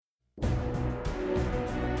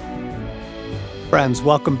Friends,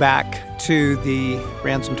 welcome back to the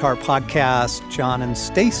Ransom Tower podcast. John and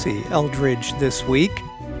Stacy Eldridge this week.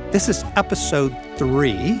 This is episode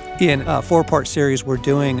 3 in a 4-part series we're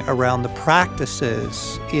doing around the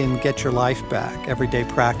practices in Get Your Life Back, Everyday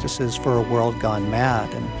Practices for a World Gone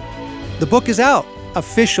Mad. And the book is out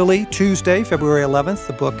officially Tuesday, February 11th.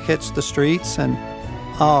 The book hits the streets and,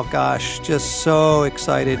 oh gosh, just so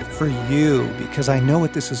excited for you because I know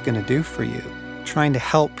what this is going to do for you. Trying to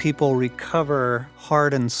help people recover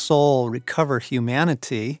heart and soul, recover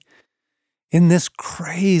humanity in this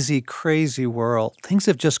crazy, crazy world. Things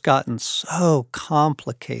have just gotten so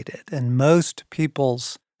complicated, and most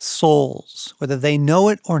people's souls, whether they know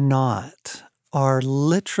it or not, are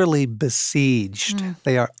literally besieged.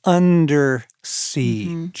 They are under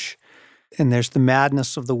siege. And there's the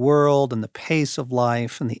madness of the world and the pace of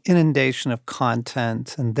life and the inundation of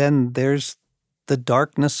content. And then there's the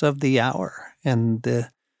darkness of the hour and the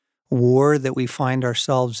war that we find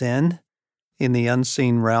ourselves in the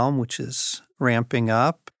unseen realm, which is ramping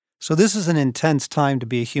up. So this is an intense time to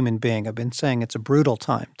be a human being. I've been saying it's a brutal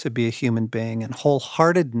time to be a human being, and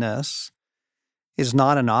wholeheartedness is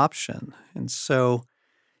not an option. And so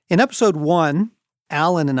in episode 1,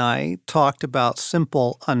 Alan and I talked about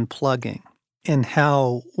simple unplugging and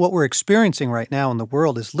how what we're experiencing right now in the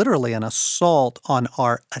world is literally an assault on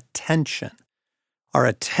our attention. Our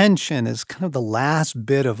attention is kind of the last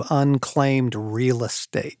bit of unclaimed real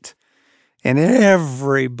estate. And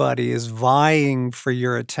everybody is vying for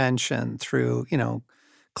your attention through,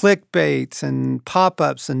 clickbait and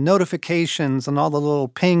pop-ups and notifications and all the little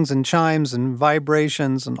pings and chimes and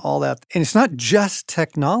vibrations and all that. And it's not just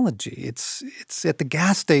technology. It's at the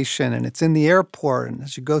gas station and it's in the airport and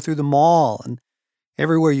as you go through the mall and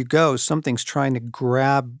everywhere you go, something's trying to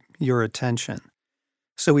grab your attention.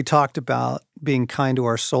 So we talked about being kind to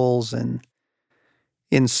our souls and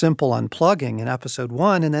in simple unplugging in episode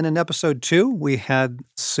 1. And then in episode 2, we had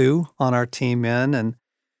Sue on our team in, and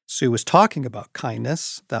Sue was talking about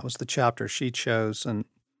kindness. That was the chapter she chose. And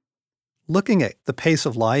looking at the pace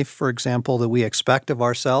of life, for example, that we expect of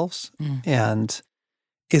ourselves. And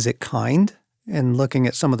is it kind? And looking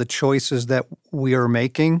at some of the choices that we are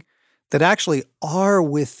making that actually are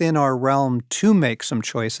within our realm to make some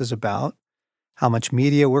choices about. How much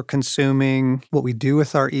media we're consuming, what we do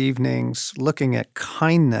with our evenings, looking at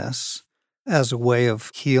kindness as a way of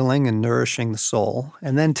healing and nourishing the soul.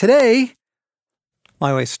 And then today,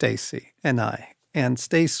 my wife Stacy and I. And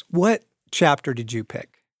Stace, what chapter did you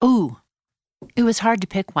pick? Ooh, it was hard to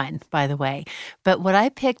pick one, by the way. But what I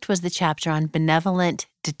picked was the chapter on benevolent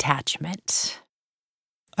detachment.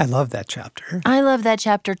 I love that chapter. I love that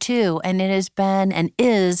chapter too, and it has been and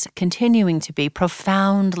is continuing to be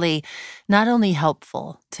profoundly not only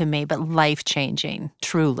helpful to me, but life-changing,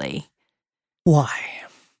 truly. Why?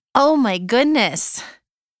 Oh my goodness.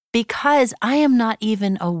 Because I am not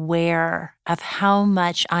even aware of how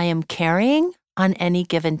much I am carrying on any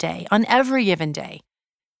given day, on every given day.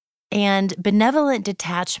 And benevolent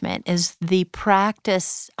detachment is the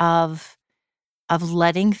practice of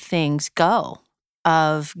letting things go,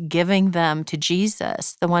 of giving them to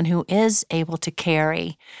Jesus, the one who is able to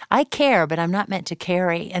carry. I care, but I'm not meant to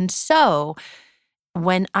carry. And so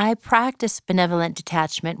when I practice benevolent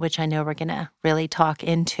detachment, which I know we're going to really talk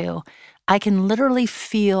into, I can literally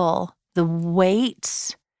feel the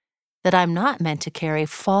weights that I'm not meant to carry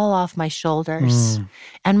fall off my shoulders.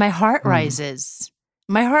 And my heart rises.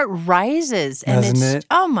 My heart rises. And Doesn't it?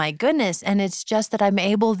 Oh my goodness. And it's just that I'm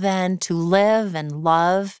able then to live and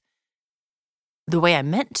love the way I'm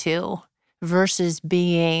meant to versus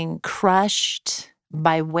being crushed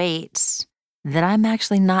by weights that I'm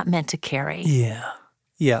actually not meant to carry.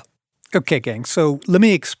 Yeah. Okay, gang. So let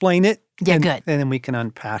me explain it. Yeah, good. And then we can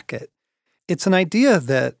unpack it. It's an idea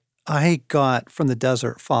that I got from the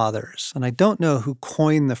Desert Fathers, and I don't know who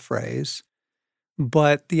coined the phrase,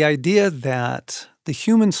 but the idea that the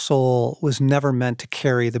human soul was never meant to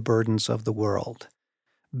carry the burdens of the world.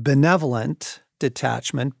 Benevolent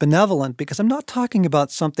detachment, benevolent because I'm not talking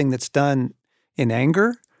about something that's done in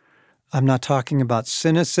anger. I'm not talking about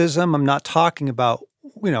cynicism. I'm not talking about,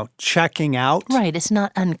 checking out. Right. It's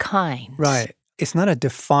not unkind. Right. It's not a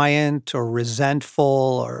defiant or resentful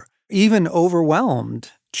or even overwhelmed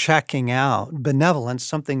checking out. Benevolence,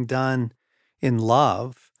 something done in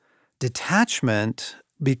love. Detachment,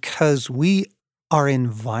 because we are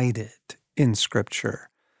invited in Scripture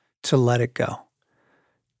to let it go,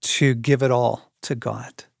 to give it all to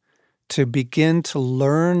God, to begin to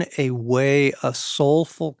learn a way of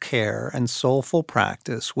soulful care and soulful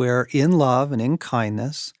practice where in love and in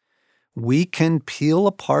kindness, we can peel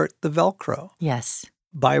apart the Velcro. Yes.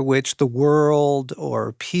 by which the world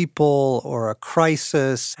or people or a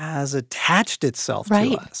crisis has attached itself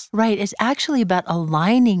to us. Right. It's actually about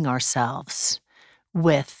aligning ourselves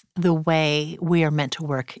with the way we are meant to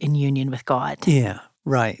work in union with God. Yeah,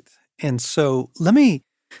 right. And so let me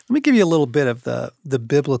give you a little bit of the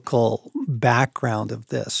biblical background of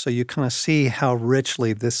this so you kind of see how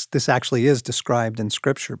richly this actually is described in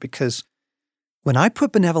Scripture. Because when I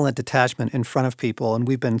put benevolent detachment in front of people, and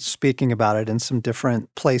we've been speaking about it in some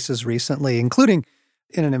different places recently, including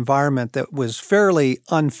in an environment that was fairly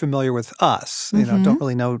unfamiliar with us, don't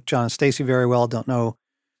really know John and Stacy very well, don't know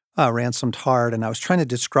Ransomed Heart, and I was trying to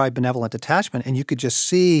describe benevolent detachment, and you could just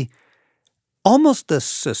see almost the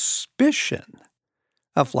suspicion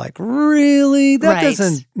of like, really? That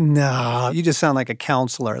doesn't, no, you just sound like a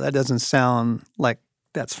counselor. That doesn't sound like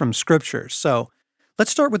that's from Scripture. So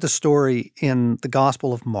let's start with the story in the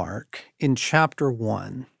Gospel of Mark in chapter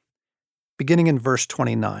 1, beginning in verse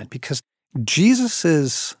 29, because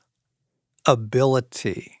Jesus's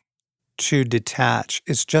ability to detach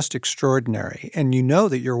is just extraordinary. And you know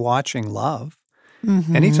that you're watching love.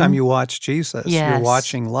 Anytime you watch Jesus, you're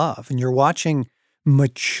watching love, and you're watching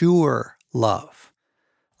mature love.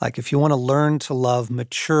 Like if you want to learn to love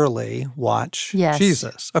maturely, watch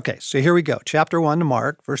Jesus. Okay, so here we go. Chapter 1 of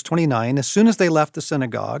Mark, verse 29. As soon as they left the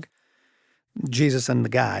synagogue, Jesus and the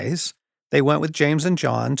guys, they went with James and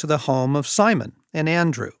John to the home of Simon and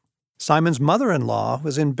Andrew. Simon's mother-in-law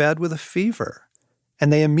was in bed with a fever,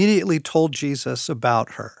 and they immediately told Jesus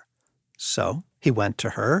about her. So he went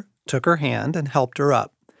to her, took her hand, and helped her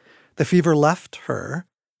up. The fever left her,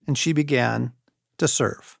 and she began to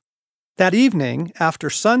serve. That evening, after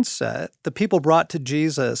sunset, the people brought to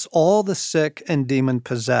Jesus all the sick and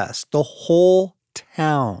demon-possessed. The whole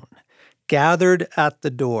town gathered at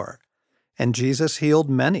the door, and Jesus healed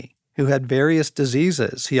many who had various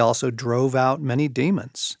diseases. He also drove out many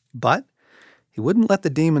demons, but he wouldn't let the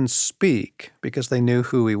demons speak because they knew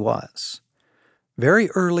who he was.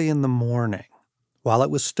 Very early in the morning, while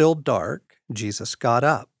it was still dark, Jesus got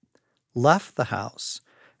up, left the house,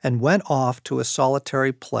 and went off to a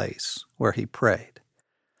solitary place where he prayed.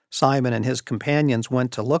 Simon and his companions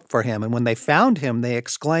went to look for him, and when they found him, they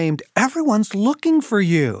exclaimed, "Everyone's looking for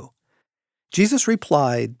you." Jesus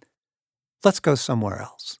replied, "Let's go somewhere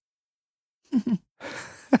else."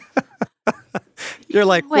 You're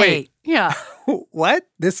like, wait. Yeah. What?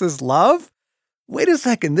 This is love? Wait a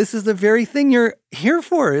second. This is the very thing you're here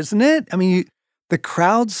for, isn't it? I mean, the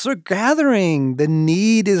crowds are gathering. The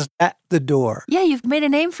need is at the door. Yeah, you've made a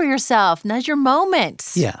name for yourself. Now's your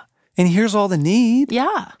moment. Yeah. And here's all the need.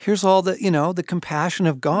 Yeah. Here's all the, the compassion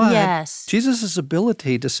of God. Yes. Jesus'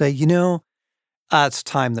 ability to say, it's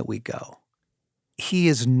time that we go. He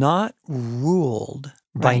is not ruled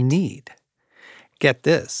by need. Get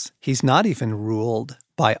this. He's not even ruled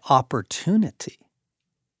by opportunity.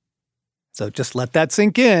 So just let that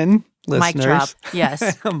sink in, listeners. Mic drop,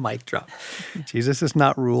 yes. Mic drop. Jesus is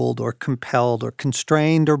not ruled or compelled or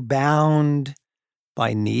constrained or bound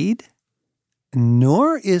by need,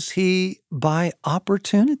 nor is he by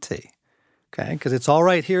opportunity, okay? Because it's all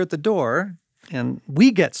right here at the door, and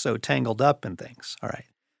we get so tangled up in things, all right?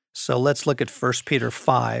 So let's look at 1 Peter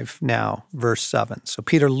 5 now, verse 7. So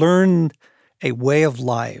Peter learned a way of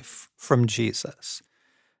life from Jesus.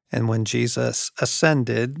 And when Jesus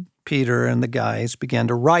ascended, Peter and the guys began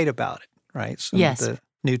to write about it, right? So the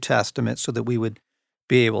New Testament, so that we would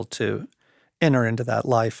be able to enter into that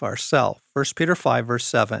life ourselves. 1 Peter 5, verse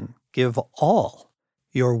 7, give all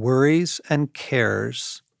your worries and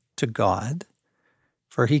cares to God,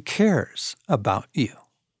 for he cares about you.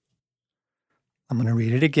 I'm going to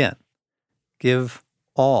read it again. Give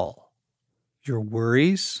all your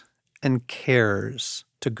worries and cares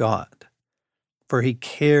to God, for he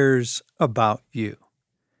cares about you.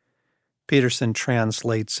 Peterson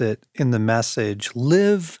translates it in the Message,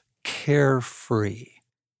 live carefree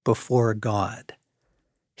before God.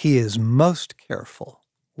 He is most careful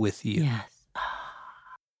with you. Yes.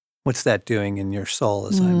 What's that doing in your soul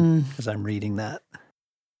as I'm reading that?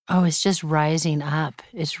 Oh, it's just rising up.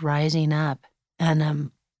 It's rising up.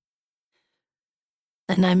 And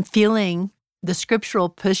I'm feeling the scriptural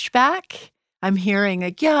pushback. I'm hearing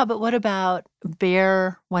but what about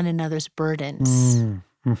bear one another's burdens?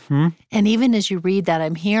 Mm-hmm. And even as you read that,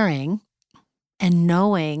 I'm hearing and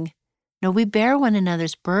knowing, no, we bear one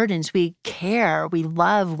another's burdens. We care, we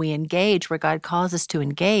love, we engage where God calls us to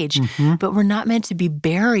engage, but we're not meant to be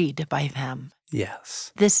buried by them.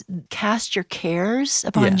 Yes. This cast your cares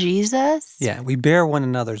upon Jesus. Yeah, we bear one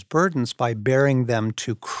another's burdens by bearing them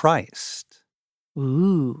to Christ.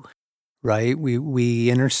 Ooh. right? We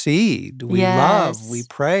intercede, we love, we Yes.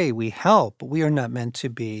 pray, we help. But we are not meant to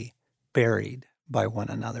be buried by one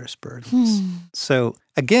another's burdens. Hmm. So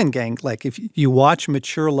again, gang, like if you watch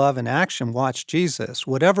mature love in action, watch Jesus.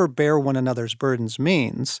 Whatever bear one another's burdens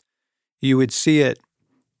means, you would see it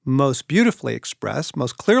most beautifully expressed,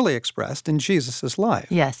 most clearly expressed in Jesus' life,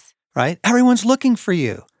 Yes. right? Everyone's looking for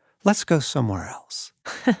you. Let's go somewhere else.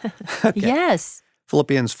 Okay. Yes.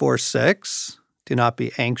 Philippians 4:6, do not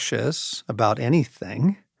be anxious about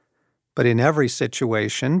anything, but in every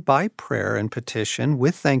situation, by prayer and petition,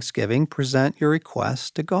 with thanksgiving, present your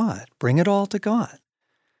requests to God. Bring it all to God.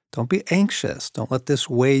 Don't be anxious. Don't let this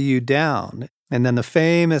weigh you down. And then the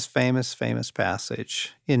famous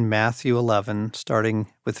passage in Matthew 11, starting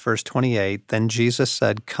with verse 28, then Jesus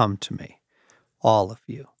said, come to me, all of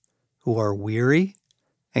you who are weary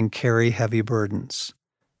and carry heavy burdens,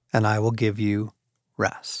 and I will give you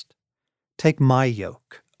rest. Take my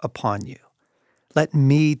yoke upon you. Let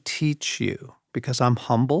me teach you, because I'm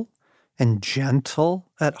humble and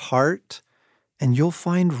gentle at heart, and you'll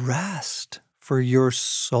find rest for your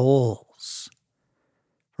souls.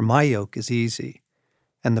 For my yoke is easy,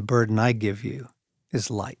 and the burden I give you is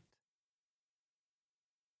light.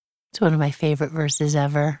 It's one of my favorite verses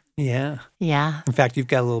ever. Yeah. Yeah. In fact, you've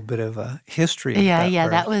got a little bit of a history of Yeah, that yeah.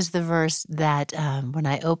 verse. That was the verse that when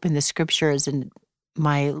I opened the scriptures in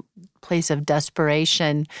my place of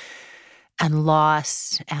desperation and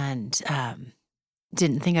loss and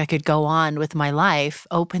didn't think I could go on with my life,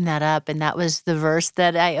 opened that up. And that was the verse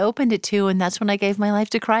that I opened it to. And that's when I gave my life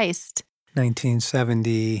to Christ.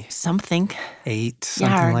 1978, Something. something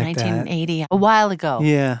Yeah, or like that. 1980, a while ago.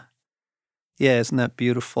 Yeah. Yeah, isn't that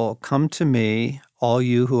beautiful? Come to me, all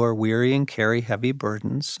you who are weary and carry heavy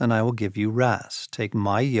burdens, and I will give you rest. Take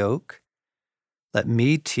my yoke. Let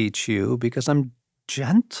me teach you, because I'm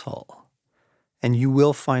gentle, and you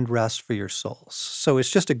will find rest for your souls. So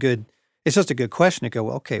it's just a good question to go,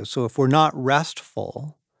 well, okay, so if we're not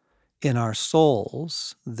restful in our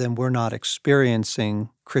souls, then we're not experiencing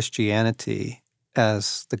Christianity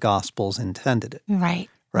as the Gospels intended it. Right.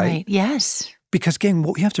 Yes. Because, again,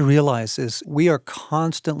 what we have to realize is we are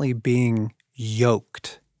constantly being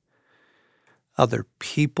yoked. Other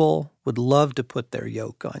people would love to put their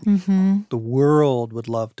yoke on you. Mm-hmm. The world would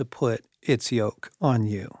love to put its yoke on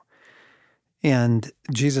you. And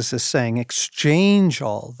Jesus is saying, exchange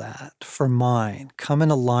all that for mine. Come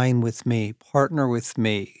and align with me, partner with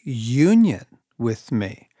me, union with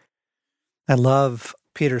me. I love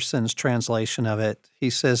Peterson's translation of it. He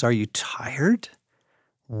says, are you tired?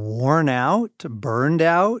 Worn out, burned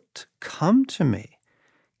out, come to me.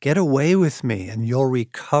 Get away with me and you'll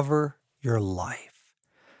recover your life.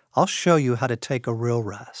 I'll show you how to take a real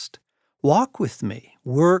rest. Walk with me,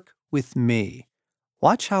 work with me.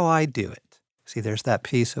 Watch how I do it. See, there's that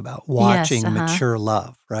piece about watching mature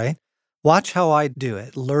love, right? Watch how I do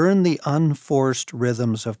it. Learn the unforced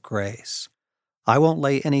rhythms of grace. I won't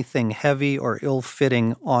lay anything heavy or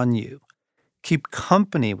ill-fitting on you. Keep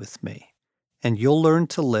company with me, and you'll learn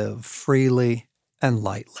to live freely and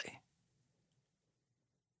lightly.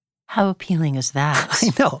 How appealing is that?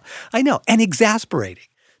 I know, and exasperating.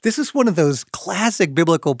 This is one of those classic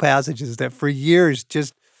biblical passages that for years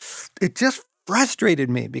it just frustrated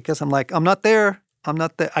me because I'm like, I'm not there.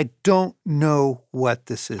 I don't know what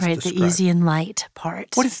this is. Right, describing. the easy and light part.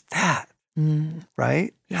 What is that?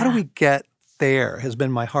 Right? Yeah. How do we get there has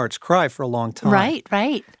been my heart's cry for a long time.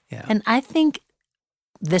 Right. Yeah. And I think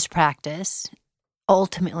this practice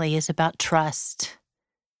ultimately is about trust.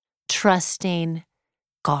 Trusting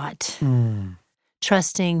God.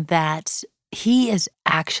 Trusting that He is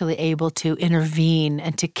actually able to intervene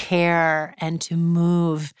and to care and to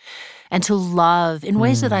move and to love in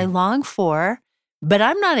ways that I long for, but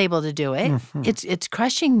I'm not able to do it. Mm-hmm. It's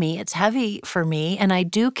crushing me. It's heavy for me, and I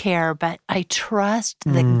do care, but I trust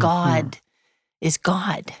that God is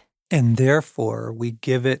God. And therefore, we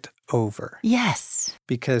give it over. Yes.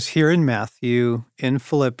 Because here in Matthew, in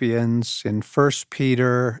Philippians, in 1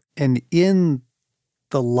 Peter, and in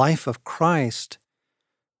the life of Christ,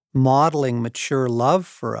 modeling mature love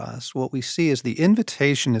for us, what we see is the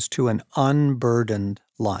invitation is to an unburdened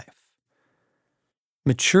life.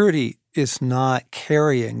 Maturity is not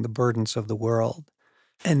carrying the burdens of the world.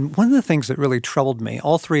 And one of the things that really troubled me,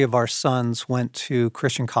 all three of our sons went to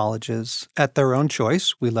Christian colleges at their own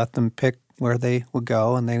choice. We let them pick where they would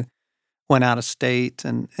go, and they went out of state.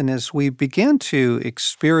 And as we began to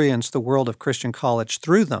experience the world of Christian college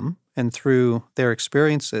through them and through their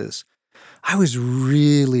experiences, I was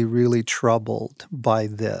really, really troubled by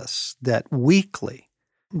this, that weekly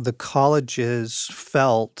the colleges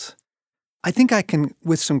felt I think I can,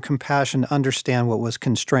 with some compassion, understand what was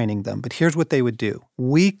constraining them. But here's what they would do.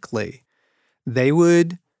 Weekly, they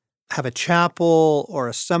would have a chapel or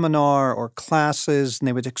a seminar or classes, and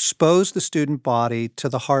they would expose the student body to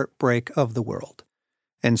the heartbreak of the world.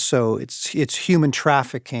 And so it's human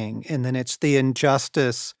trafficking, and then it's the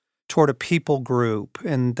injustice toward a people group,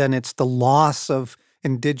 and then it's the loss of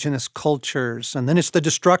indigenous cultures, and then it's the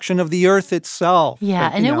destruction of the earth itself. Yeah,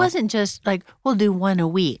 and it wasn't just like, we'll do one a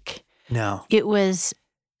week. No. It was,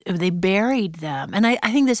 they buried them. And I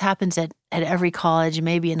think this happens at every college,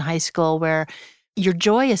 maybe in high school, where your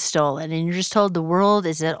joy is stolen and you're just told the world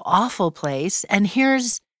is an awful place. And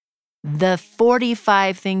here's the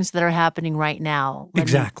 45 things that are happening right now.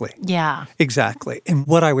 Exactly. Yeah. Exactly. And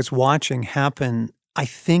what I was watching happen, I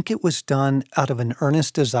think it was done out of an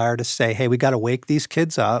earnest desire to say, hey, we got to wake these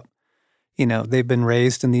kids up. You know, they've been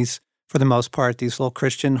raised in these, for the most part, these little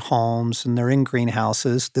Christian homes, and they're in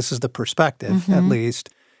greenhouses. This is the perspective, at least.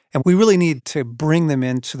 And we really need to bring them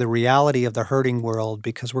into the reality of the hurting world,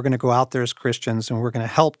 because we're going to go out there as Christians and we're going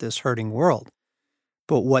to help this hurting world.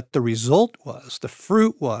 But what the result was, the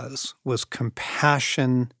fruit was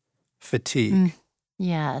compassion fatigue.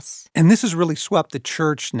 Yes. And this has really swept the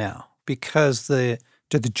church now, because the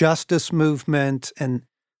justice movement and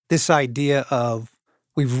this idea of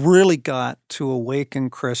we've really got to awaken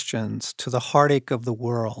Christians to the heartache of the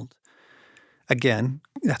world. Again,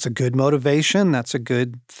 that's a good motivation. That's a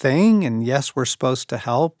good thing. And yes, we're supposed to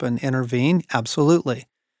help and intervene. Absolutely.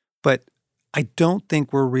 But I don't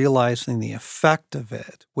think we're realizing the effect of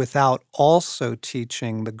it without also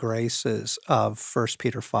teaching the graces of 1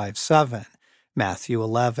 Peter 5:7, Matthew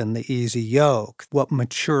 11, the easy yoke, what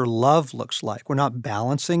mature love looks like. We're not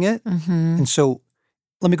balancing it. And so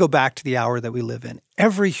let me go back to the hour that we live in.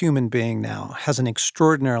 Every human being now has an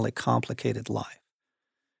extraordinarily complicated life.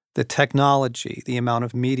 The technology, the amount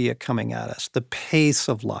of media coming at us, the pace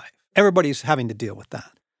of life, everybody's having to deal with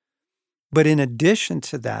that. But in addition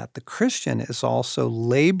to that, the Christian is also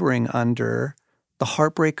laboring under the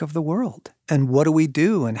heartbreak of the world. And what do we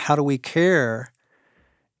do and how do we care?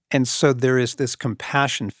 And so there is this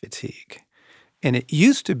compassion fatigue. And it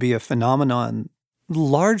used to be a phenomenon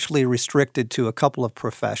largely restricted to a couple of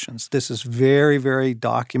professions. This is very, very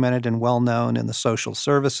documented and well known in the social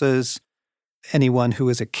services. Anyone who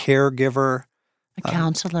is a caregiver. A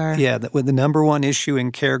counselor. The number one issue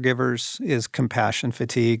in caregivers is compassion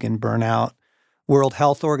fatigue and burnout. World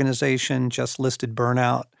Health Organization just listed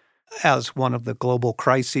burnout as one of the global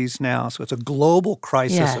crises now. So it's a global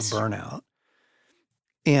crisis of burnout.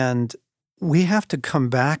 And we have to come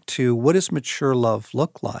back to, what does mature love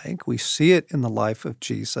look like? We see it in the life of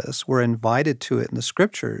Jesus. We're invited to it in the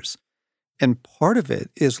scriptures. And part of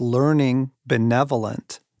it is learning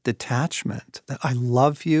benevolent detachment. That I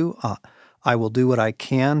love you, I will do what I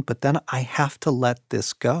can, but then I have to let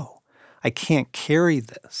this go. I can't carry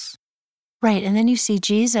this. Right, and then you see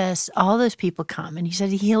Jesus, all those people come, and he said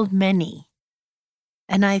he healed many.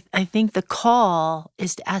 And I think the call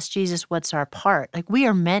is to ask Jesus, what's our part? Like, we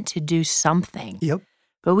are meant to do something. Yep.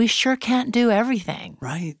 But we sure can't do everything.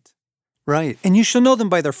 Right. And you shall know them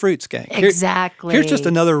by their fruits, gang. Exactly. Here's just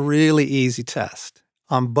another really easy test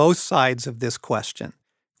on both sides of this question.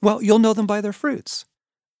 Well, you'll know them by their fruits.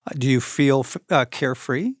 Do you feel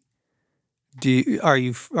carefree? Are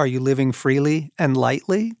you living freely and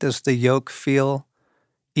lightly? Does the yoke feel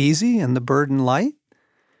easy and the burden light?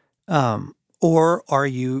 Or are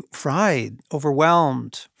you fried,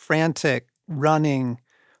 overwhelmed, frantic, running,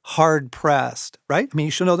 hard-pressed, right? I mean,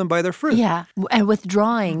 you should know them by their fruit. Yeah, and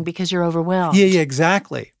withdrawing because you're overwhelmed. Yeah,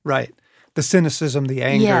 exactly, right. The cynicism, the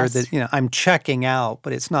anger, that I'm checking out,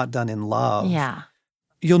 but it's not done in love. Yeah.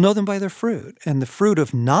 You'll know them by their fruit. And the fruit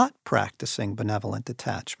of not practicing benevolent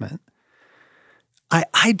detachment,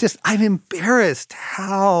 I'm embarrassed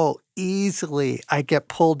how easily I get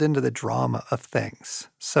pulled into the drama of things.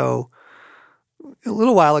 So a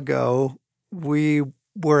little while ago, we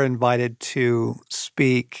were invited to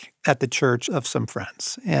speak at the church of some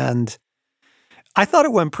friends. And I thought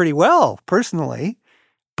it went pretty well, personally,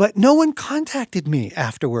 but no one contacted me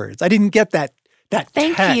afterwards. I didn't get that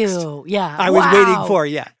Thank text you. Yeah. I was waiting for.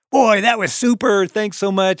 Yeah. Boy, that was super. Thanks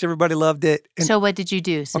so much. Everybody loved it. And so what did you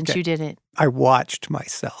do since you didn't? I watched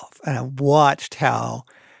myself, and I watched how,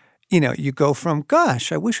 you go from,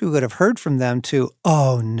 gosh, I wish we would have heard from them, to,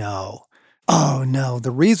 oh no,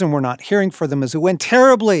 the reason we're not hearing from them is it went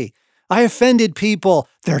terribly. I offended people.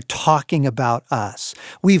 They're talking about us.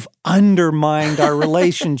 We've undermined our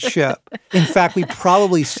relationship. In fact, we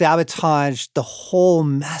probably sabotaged the whole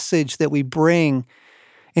message that we bring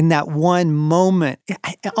in that one moment.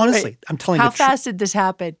 Honestly, I'm telling you. How fast did this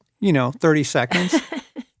happen? 30 seconds.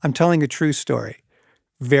 I'm telling a true story,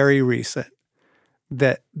 very recent,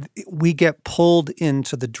 that we get pulled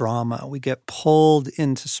into the drama. We get pulled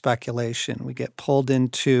into speculation. We get pulled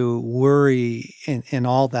into worry and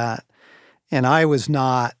all that. And I was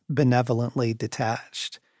not benevolently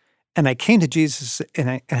detached. And I came to Jesus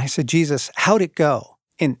and I said, Jesus, how'd it go?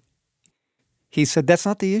 And he said, that's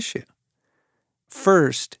not the issue.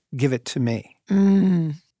 First, give it to me.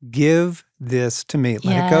 Give this to me.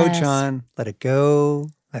 Let it go, John. Let it go.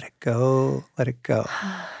 Let it go. Let it go.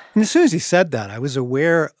 And as soon as he said that, I was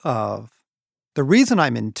aware of the reason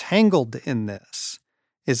I'm entangled in this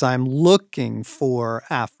is I'm looking for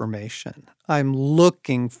affirmation. I'm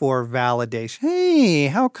looking for validation. Hey,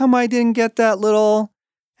 how come I didn't get that little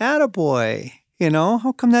attaboy?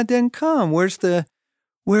 How come that didn't come? Where's the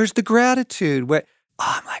gratitude?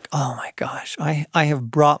 I'm like, oh my gosh, I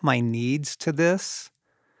have brought my needs to this,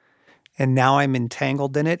 and now I'm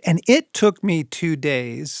entangled in it. And it took me 2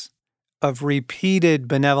 days of repeated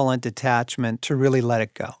benevolent detachment to really let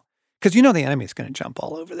it go. Because the enemy's going to jump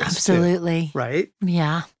all over this Absolutely. too, right?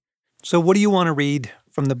 Yeah. So what do you want to read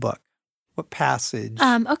from the book? What passage?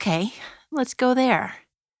 Okay, let's go there.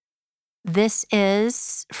 This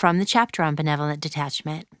is from the chapter on benevolent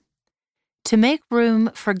detachment. To make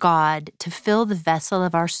room for God to fill the vessel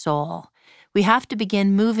of our soul, we have to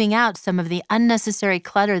begin moving out some of the unnecessary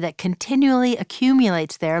clutter that continually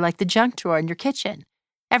accumulates there, like the junk drawer in your kitchen.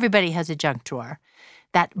 Everybody has a junk drawer.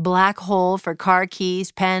 That black hole for car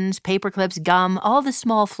keys, pens, paper clips, gum, all the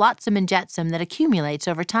small flotsam and jetsam that accumulates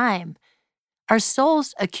over time. Our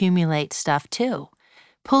souls accumulate stuff too,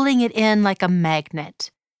 pulling it in like a magnet.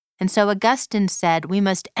 And so Augustine said we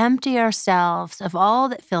must empty ourselves of all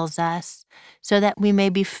that fills us so that we may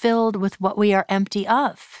be filled with what we are empty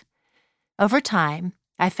of. Over time,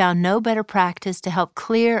 I found no better practice to help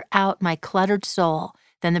clear out my cluttered soul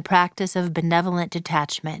than the practice of benevolent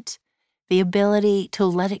detachment, the ability to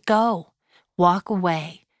let it go, walk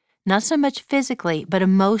away, not so much physically, but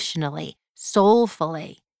emotionally,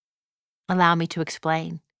 soulfully. Allow me to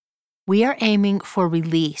explain. We are aiming for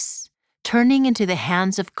release, turning into the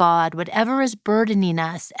hands of God whatever is burdening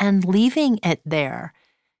us and leaving it there.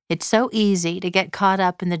 It's so easy to get caught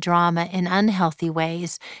up in the drama in unhealthy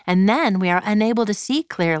ways, and then we are unable to see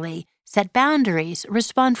clearly, set boundaries,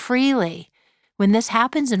 respond freely. When this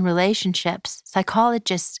happens in relationships,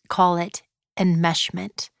 psychologists call it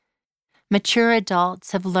enmeshment. Mature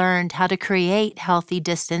adults have learned how to create healthy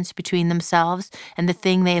distance between themselves and the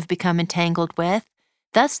thing they have become entangled with.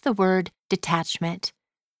 Thus the word detachment.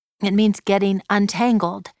 It means getting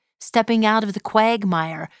untangled, stepping out of the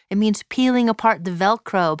quagmire. It means peeling apart the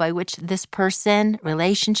Velcro by which this person,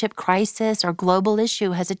 relationship, crisis, or global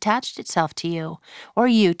issue has attached itself to you, or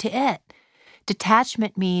you to it.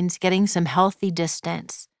 Detachment means getting some healthy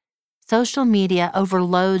distance. Social media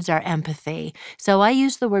overloads our empathy, so I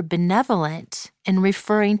use the word benevolent in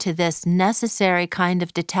referring to this necessary kind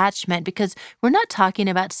of detachment because we're not talking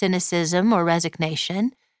about cynicism or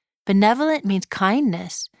resignation. Benevolent means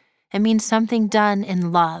kindness. It means something done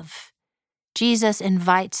in love. Jesus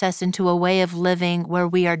invites us into a way of living where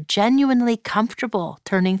we are genuinely comfortable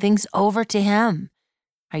turning things over to Him.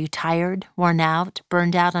 Are you tired, worn out,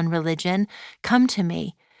 burned out on religion? Come to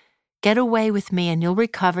me. Get away with me and you'll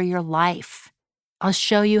recover your life. I'll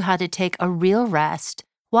show you how to take a real rest.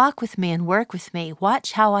 Walk with me and work with me.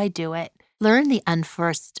 Watch how I do it. Learn the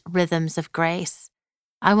unforced rhythms of grace.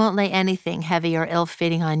 I won't lay anything heavy or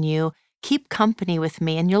ill-fitting on you. Keep company with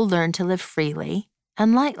me and you'll learn to live freely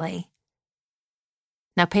and lightly.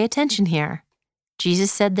 Now pay attention here.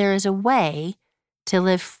 Jesus said there is a way to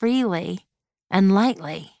live freely and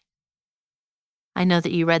lightly. I know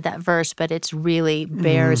that you read that verse, but it's really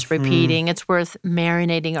bears repeating. It's worth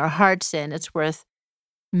marinating our hearts in. It's worth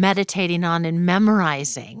meditating on and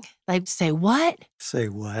memorizing. Like, say what? Say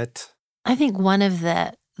what? I think one of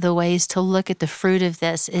the ways to look at the fruit of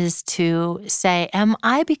this is to say, am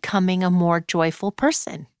I becoming a more joyful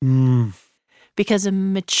person? Because a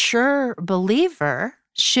mature believer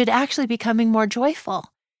should actually be becoming more joyful.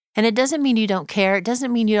 And it doesn't mean you don't care. It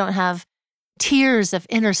doesn't mean you don't have tears of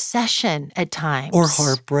intercession at times. Or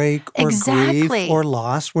heartbreak, or grief, or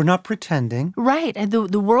loss. We're not pretending. Right. And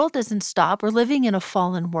the world doesn't stop. We're living in a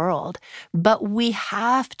fallen world. But we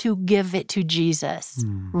have to give it to Jesus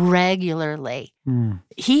regularly.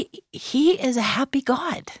 He is a happy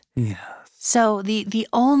God. Yes. So the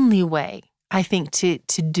only way, I think, to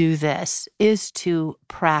do this is to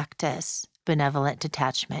practice benevolent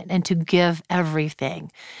detachment and to give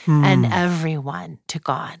everything and everyone to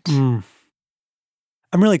God.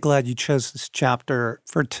 I'm really glad you chose this chapter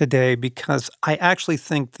for today because I actually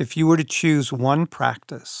think if you were to choose one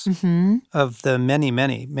practice of the many,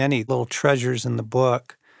 many, many little treasures in the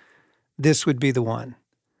book, this would be the one.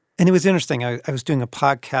 And it was interesting. I was doing a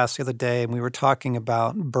podcast the other day, and we were talking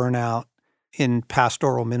about burnout in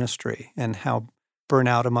pastoral ministry and how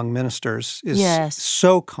burnout among ministers is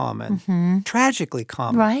so common, tragically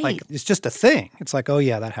common. Right. Like, it's just a thing. It's like, oh,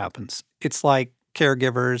 yeah, that happens. It's like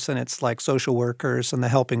caregivers and it's like social workers and the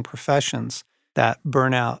helping professions, that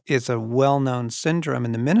burnout is a well-known syndrome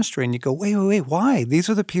in the ministry. And you go, wait, why? These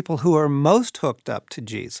are the people who are most hooked up to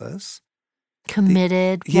Jesus.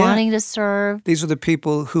 Committed, wanting to serve. These are the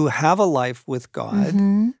people who have a life with God.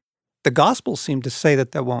 The Gospels seem to say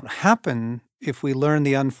that won't happen if we learn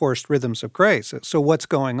the unforced rhythms of grace. So what's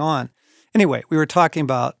going on? Anyway, we were talking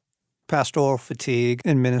about pastoral fatigue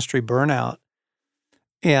and ministry burnout.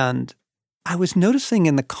 And I was noticing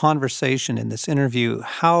in the conversation in this interview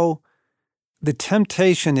how the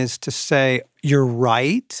temptation is to say, you're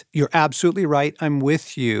right, you're absolutely right, I'm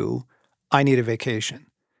with you, I need a vacation.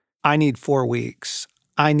 I need 4 weeks.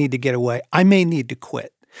 I need to get away. I may need to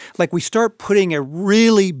quit. Like, we start putting a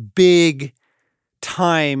really big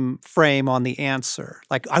time frame on the answer.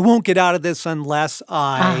 Like, I won't get out of this unless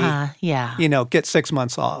I, get 6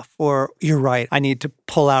 months off. Or, you're right, I need to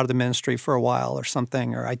pull out of the ministry for a while or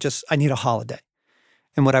something. Or I need a holiday.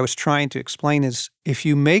 And what I was trying to explain is, if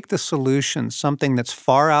you make the solution something that's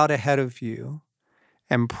far out ahead of you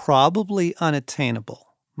and probably unattainable,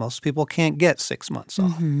 most people can't get 6 months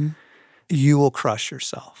off, you will crush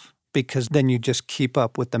yourself because then you just keep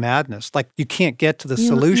up with the madness. Like, you can't get to the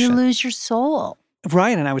solution. You lose your soul.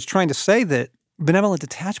 Right. And I was trying to say that benevolent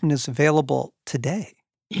detachment is available today.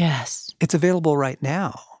 Yes. It's available right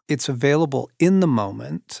now. It's available in the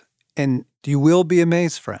moment. And you will be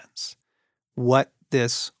amazed, friends, what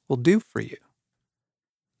this will do for you.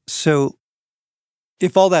 So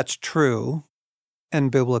if all that's true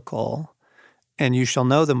and biblical, and you shall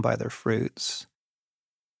know them by their fruits,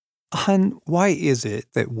 hon, why is it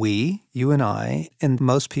that we, you and I, and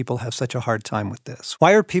most people have such a hard time with this?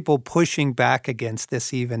 Why are people pushing back against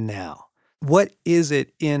this even now? What is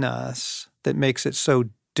it in us that makes it so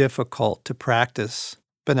difficult to practice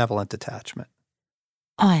benevolent detachment?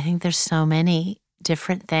 Oh, I think there's so many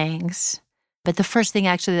different things. But the first thing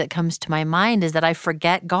actually that comes to my mind is that I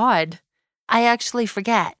forget God. I actually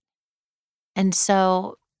forget. And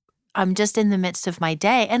so I'm just in the midst of my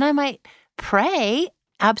day, and I might pray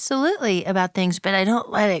absolutely about things, but I don't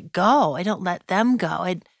let it go. I don't let them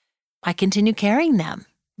go. I continue carrying them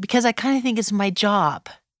because I kind of think it's my job.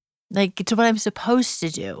 Like, it's what I'm supposed to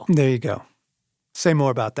do. There you go. Say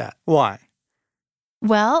more about that. Why?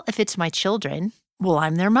 Well, if it's my children, well,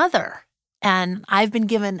 I'm their mother. And I've been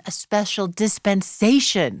given a special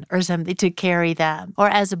dispensation or something to carry them. Or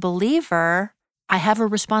as a believer, I have a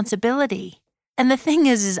responsibility. And the thing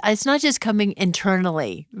is it's not just coming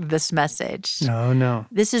internally, this message. No.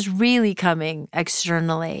 This is really coming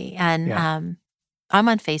externally. And I'm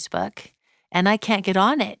on Facebook, and I can't get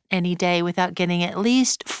on it any day without getting at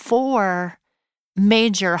least 4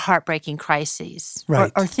 major heartbreaking crises.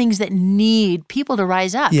 Right. Or things that need people to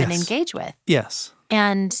rise up and engage with. Yes.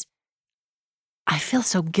 And I feel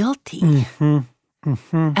so guilty.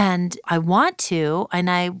 And I want to, and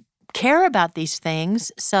I care about these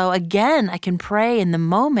things. So again, I can pray in the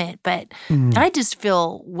moment, but I just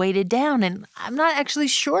feel weighted down, and I'm not actually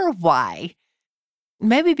sure why.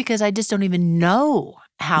 Maybe because I just don't even know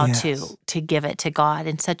how to give it to God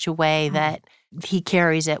in such a way that He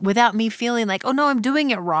carries it without me feeling like, oh no, I'm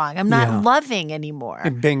doing it wrong. I'm not loving anymore.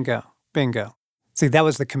 Bingo. See, that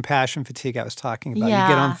was the compassion fatigue I was talking about. You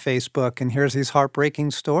get on Facebook and here's these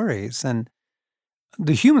heartbreaking stories. And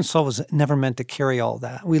the human soul was never meant to carry all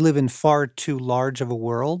that. We live in far too large of a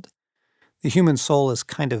world. The human soul is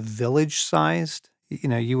kind of village-sized. You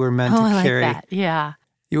know, you were meant to carry. Like that. Yeah.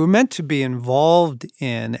 You were meant to be involved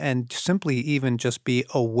in and simply even just be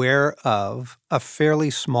aware of a fairly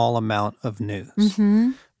small amount of news.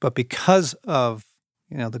 But because of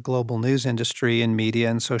the global news industry and media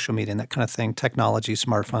and social media and that kind of thing, technology,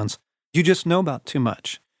 smartphones, you just know about too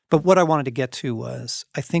much. But what I wanted to get to was,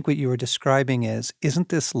 I think what you were describing is, isn't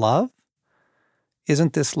this love?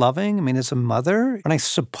 Isn't this loving? I mean, as a mother, aren't I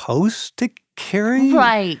supposed to carry?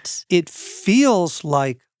 Right. It feels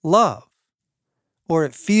like love, or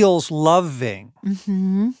it feels loving.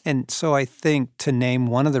 And so I think, to name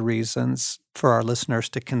one of the reasons for our listeners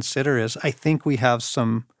to consider is, I think we have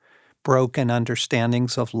some broken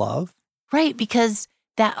understandings of love. Right, because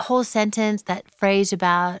that whole sentence, that phrase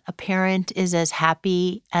about a parent is as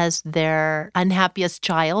happy as their unhappiest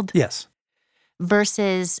child. Yes.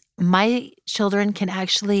 versus my children can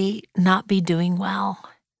actually not be doing well.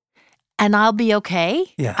 And I'll be okay.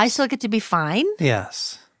 Yes. I still get to be fine.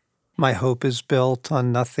 Yes. My hope is built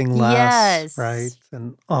on nothing less, Yes. right?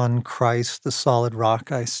 And on Christ, the solid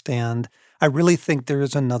rock I stand. I really think there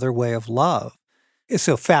is another way of love. It's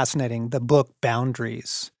so fascinating. The book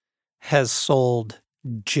Boundaries has sold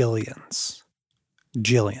jillions,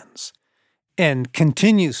 and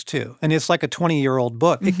continues to. And it's like a 20-year-old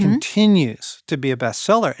book. It continues to be a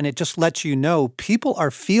bestseller. And it just lets you know people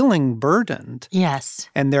are feeling burdened. Yes.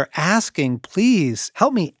 And they're asking, please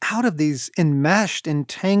help me out of these enmeshed,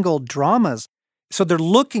 entangled dramas. So they're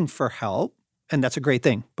looking for help. And that's a great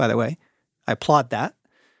thing, by the way. I applaud that.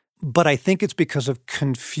 But I think it's because of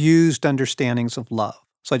confused understandings of love.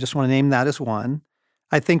 So I just want to name that as one.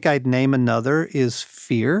 I think I'd name another is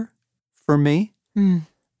fear for me.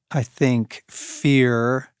 I think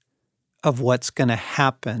fear of what's going to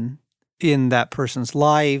happen in that person's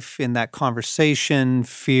life, in that conversation,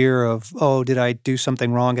 fear of, oh, did I do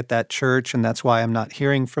something wrong at that church and that's why I'm not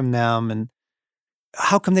hearing from them? And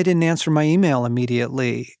how come they didn't answer my email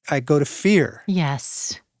immediately? I go to fear.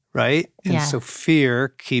 Yes. Right? And Yeah. so fear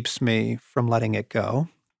keeps me from letting it go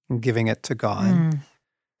and giving it to God.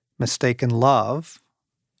 Mistaken love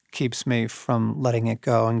keeps me from letting it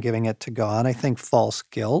go and giving it to God. I think false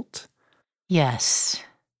guilt. Yes.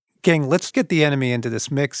 Gang, let's get the enemy into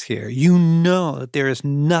this mix here. You know that there is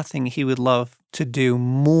nothing he would love to do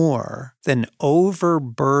more than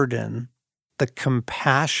overburden the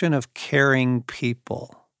compassion of caring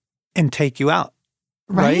people and take you out.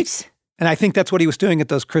 Right? And I think that's what he was doing at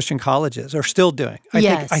those Christian colleges, or still doing.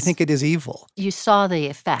 I think it is evil. You saw the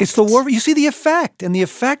effect. It's the war. You see the effect, and the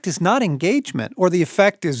effect is not engagement, or the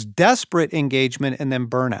effect is desperate engagement and then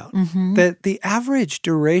burnout. The average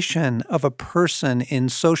duration of a person in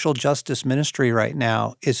social justice ministry right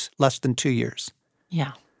now is less than 2 years.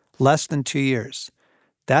 Yeah. Less than 2 years.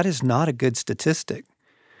 That is not a good statistic.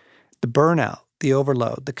 The burnout, the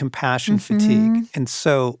overload, the compassion fatigue. And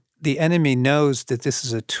so the enemy knows that this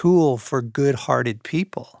is a tool for good-hearted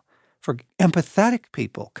people, for empathetic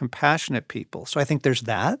people, compassionate people. So I think there's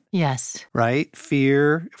that. Yes. Right?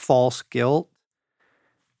 Fear, false guilt.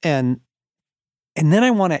 And then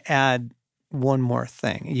I want to add one more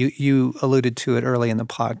thing. You alluded to it early in the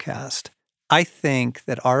podcast. I think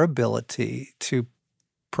that our ability to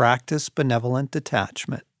practice benevolent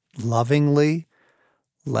detachment, lovingly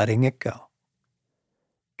letting it go,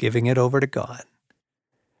 giving it over to God,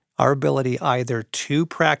 our ability either to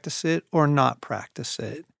practice it or not practice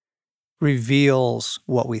it reveals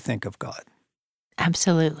what we think of God.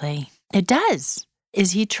 Absolutely. It does.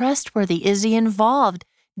 Is he trustworthy? Is he involved?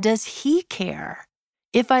 Does he care?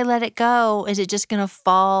 If I let it go, is it just going to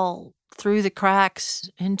fall through the cracks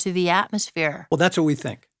into the atmosphere? Well, that's what we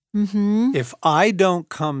think. If I don't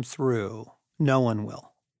come through, no one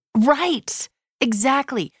will. Right.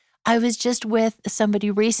 Exactly. I was just with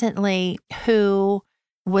somebody recently who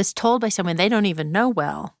was told by someone they don't even know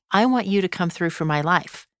well, I want you to come through for my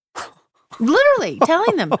life. Literally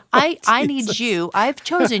telling them, I need you. I've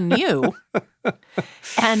chosen you.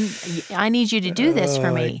 And I need you to do this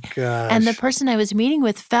for me. Gosh. And the person I was meeting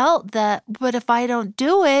with felt that, but if I don't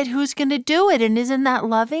do it, who's going to do it? And isn't that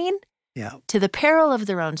loving? Yeah. To the peril of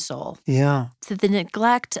their own soul. Yeah. To the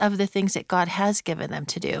neglect of the things that God has given them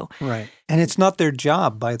to do. Right. And it's not their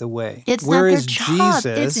job, by the way. It's Where not is their job.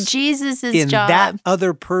 Jesus It's Jesus's in job. that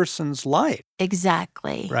other person's life?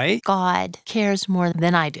 Exactly. Right? God cares more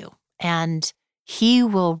than I do. And he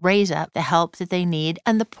will raise up the help that they need.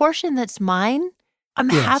 And the portion that's mine, I'm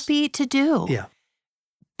happy to do. Yeah.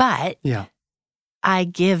 But I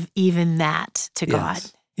give even that to God.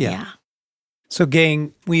 Yeah. So,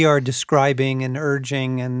 gang, we are describing and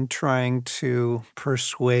urging and trying to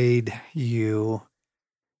persuade you,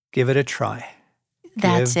 give it a try.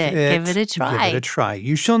 That's it. Give it a try. Give it a try.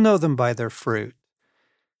 You shall know them by their fruit.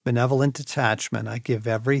 Benevolent detachment. I give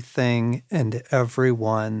everything and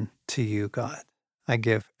everyone to you, God. I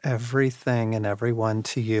give everything and everyone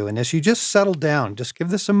to you. And as you just settle down, just give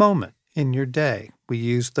this a moment in your day. We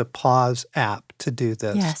use the Pause app to do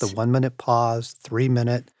this. Yes. The 1-minute pause,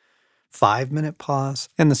 3-minute, 5-minute pause.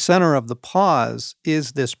 And the center of the pause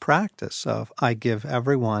is this practice of I give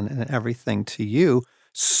everyone and everything to you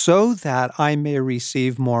so that I may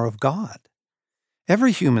receive more of God.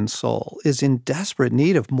 Every human soul is in desperate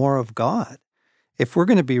need of more of God. If we're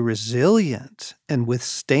going to be resilient and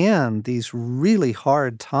withstand these really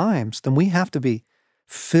hard times, then we have to be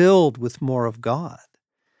filled with more of God.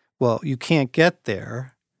 Well, you can't get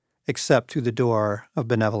there except through the door of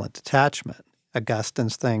benevolent detachment.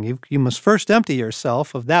 Augustine's thing. You must first empty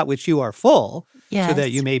yourself of that which you are full, Yes. so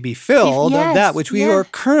that you may be filled of that which you are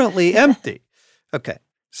currently empty. Okay,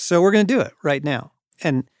 so we're going to do it right now.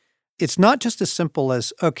 And it's not just as simple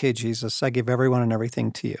as, okay, Jesus, I give everyone and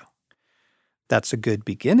everything to you. That's a good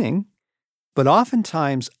beginning. But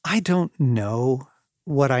oftentimes, I don't know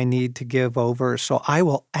what I need to give over, so I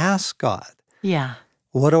will ask God, Yeah.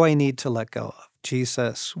 what do I need to let go of?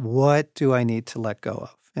 Jesus, what do I need to let go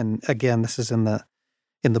of? And again, this is in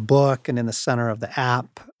the book and in the center of the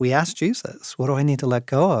app. We ask Jesus, what do I need to let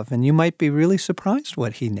go of? And you might be really surprised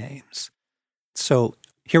what he names. So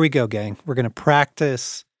here we go, gang. We're going to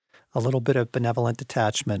practice a little bit of benevolent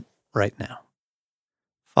detachment right now.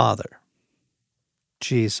 Father,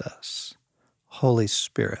 Jesus, Holy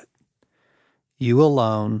Spirit, you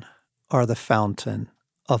alone are the fountain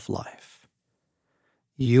of life.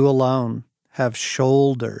 You alone have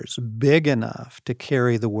shoulders big enough to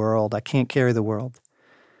carry the world. I can't carry the world.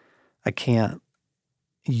 I can't.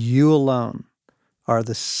 You alone are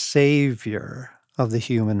the Savior of the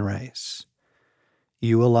human race.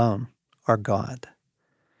 You alone are God.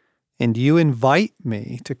 And you invite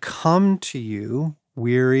me to come to you,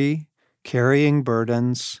 weary, carrying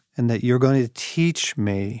burdens, and that you're going to teach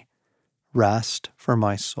me rest for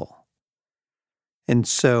my soul. And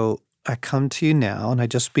so I come to you now, and I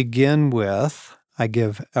just begin with, I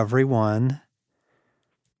give everyone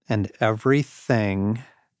and everything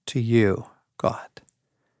to you, God.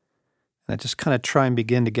 And I just kind of try and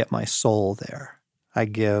begin to get my soul there. I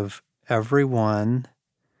give everyone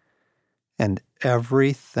and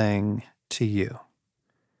everything to you.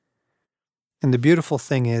 And the beautiful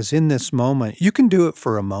thing is, in this moment, you can do it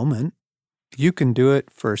for a moment. You can do it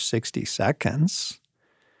for 60 seconds.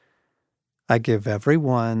 I give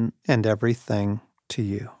everyone and everything to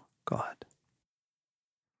you, God.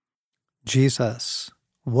 Jesus,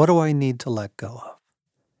 what do I need to let go of?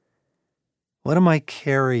 What am I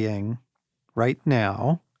carrying right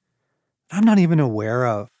now that I'm not even aware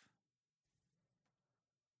of?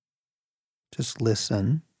 Just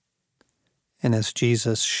listen. And as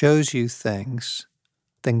Jesus shows you things,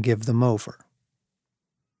 then give them over.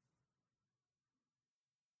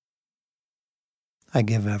 I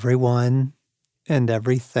give everyone and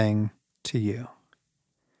everything to you.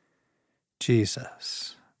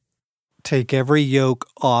 Jesus, take every yoke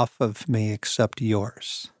off of me except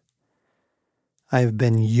yours. I have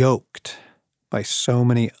been yoked by so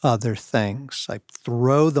many other things. I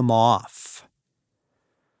throw them off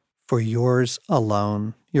for yours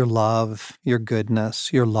alone, your love, your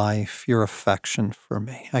goodness, your life, your affection for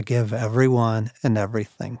me. I give everyone and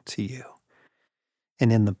everything to you.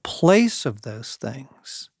 And in the place of those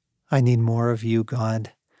things, I need more of you,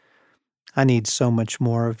 God. I need so much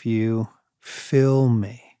more of you. Fill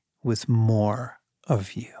me with more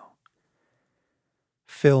of you.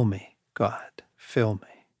 Fill me, God. Fill me.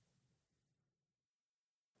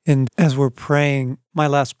 And as we're praying, my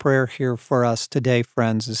last prayer here for us today,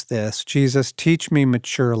 friends, is this. Jesus, teach me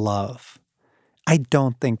mature love. I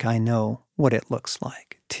don't think I know what it looks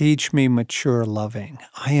like. Teach me mature loving.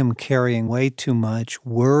 I am carrying way too much,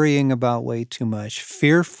 worrying about way too much,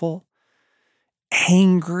 fearful,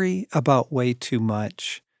 angry about way too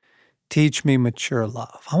much. Teach me mature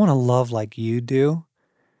love. I want to love like you do,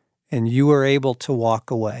 and you are able to walk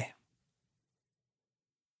away.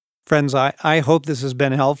 Friends, I hope this has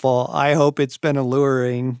been helpful. I hope it's been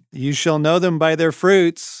alluring. You shall know them by their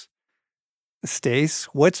fruits. Stace,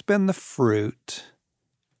 what's been the fruit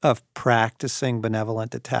of practicing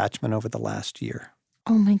benevolent detachment over the last year?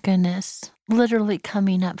 Oh my goodness. Literally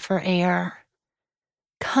coming up for air.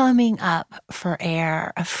 Coming up for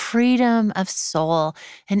air, a freedom of soul,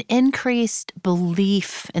 an increased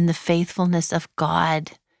belief in the faithfulness of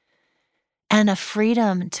God, and a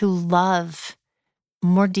freedom to love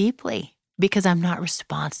more deeply because I'm not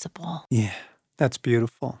responsible. Yeah, that's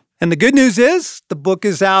beautiful. And the good news is the book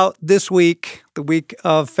is out this week, the week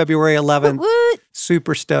of February 11th. Woot!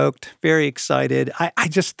 Super stoked, very excited. I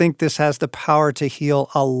just think this has the power to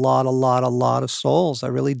heal a lot of souls. I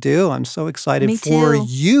really do. I'm so excited Me for too.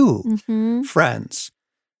 you, friends.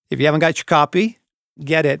 If you haven't got your copy,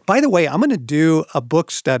 get it. By the way, I'm going to do a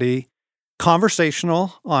book study,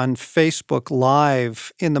 conversational, on Facebook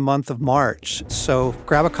Live in the month of March. So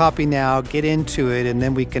grab a copy now, get into it, and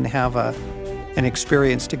then we can have an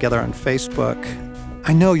experience together on Facebook.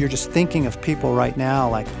 I know you're just thinking of people right now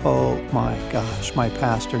like, oh my gosh, my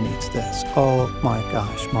pastor needs this. Oh my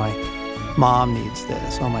gosh, my mom needs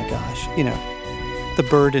this. Oh my gosh. You know, the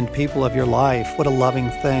burdened people of your life. What a loving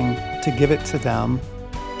thing to give it to them.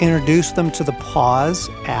 Introduce them to the Pause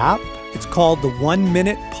app. It's called the 1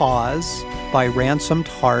 Minute Pause by Ransomed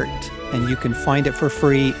Heart. and you can find it for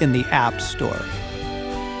free in the App Store.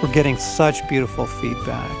 We're getting such beautiful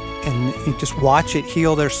feedback, and you just watch it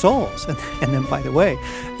heal their souls. And then, by the way,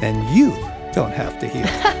 then you don't have to heal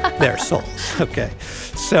their souls. Okay.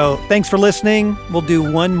 So thanks for listening. We'll do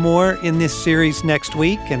one more in this series next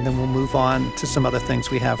week, and then we'll move on to some other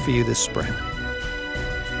things we have for you this spring.